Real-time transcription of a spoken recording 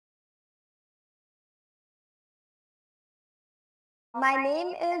My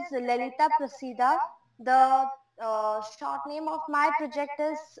name is Lalita Prasida. The short name of my project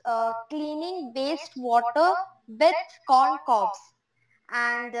is Cleaning Wastewater with Corn Cobs.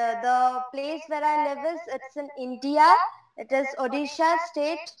 And the place where I live it's in India. It is Odisha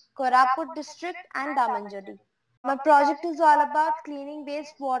State, Koraput District and Damanjodi. My project is all about cleaning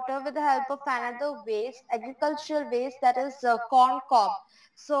wastewater with the help of another waste, agricultural waste, that is corn cob.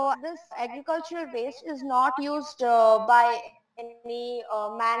 So this agricultural waste is not used by any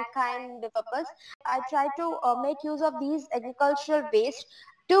mankind purpose. I try to make use of these agricultural waste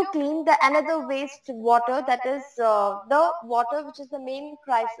to clean the another waste water, that is the water which is the main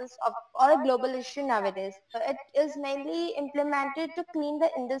crisis of or a global issue nowadays. It is mainly implemented to clean the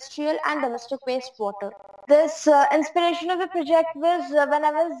industrial and domestic wastewater. This inspiration of the project was when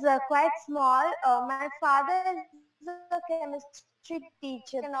I was quite small. My father is a chemistry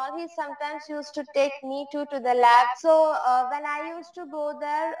teacher and all. He sometimes used to take me to the lab. So when I used to go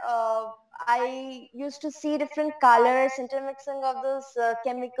there, I used to see different colors, intermixing of those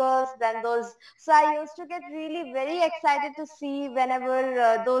chemicals, then those. So I used to get really very excited to see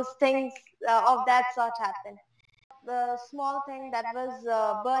whenever those things of that sort happen. The small thing that was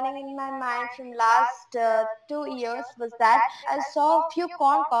burning in my mind from last 2 years was that I saw a few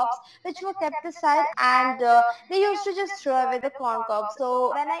corn cobs which were kept aside, and they used to just throw away the corn cobs.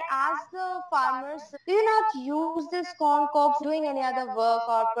 So when I asked the farmers, do you not use these corn cobs doing any other work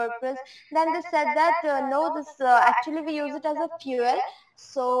or purpose? Then they said that no, this actually we use it as a fuel.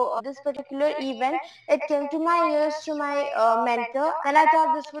 So this particular event, it came to my ears through my mentor. Then I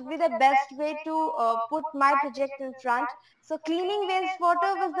thought this would be the best way to put my project in front. So cleaning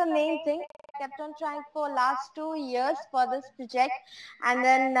wastewater was the main thing. I kept on trying for last 2 years for this project, and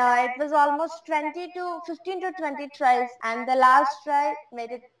then it was almost 20 to 15 to 20 tries, and the last try made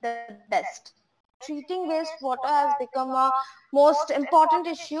it the best. Treating wastewater has become a most important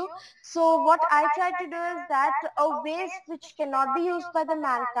issue. So what I try to do is that a waste which cannot be used by the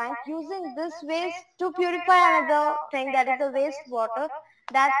mankind, using this waste to purify another thing, that is the wastewater,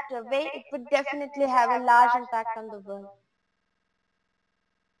 that way it would definitely have a large impact on the world.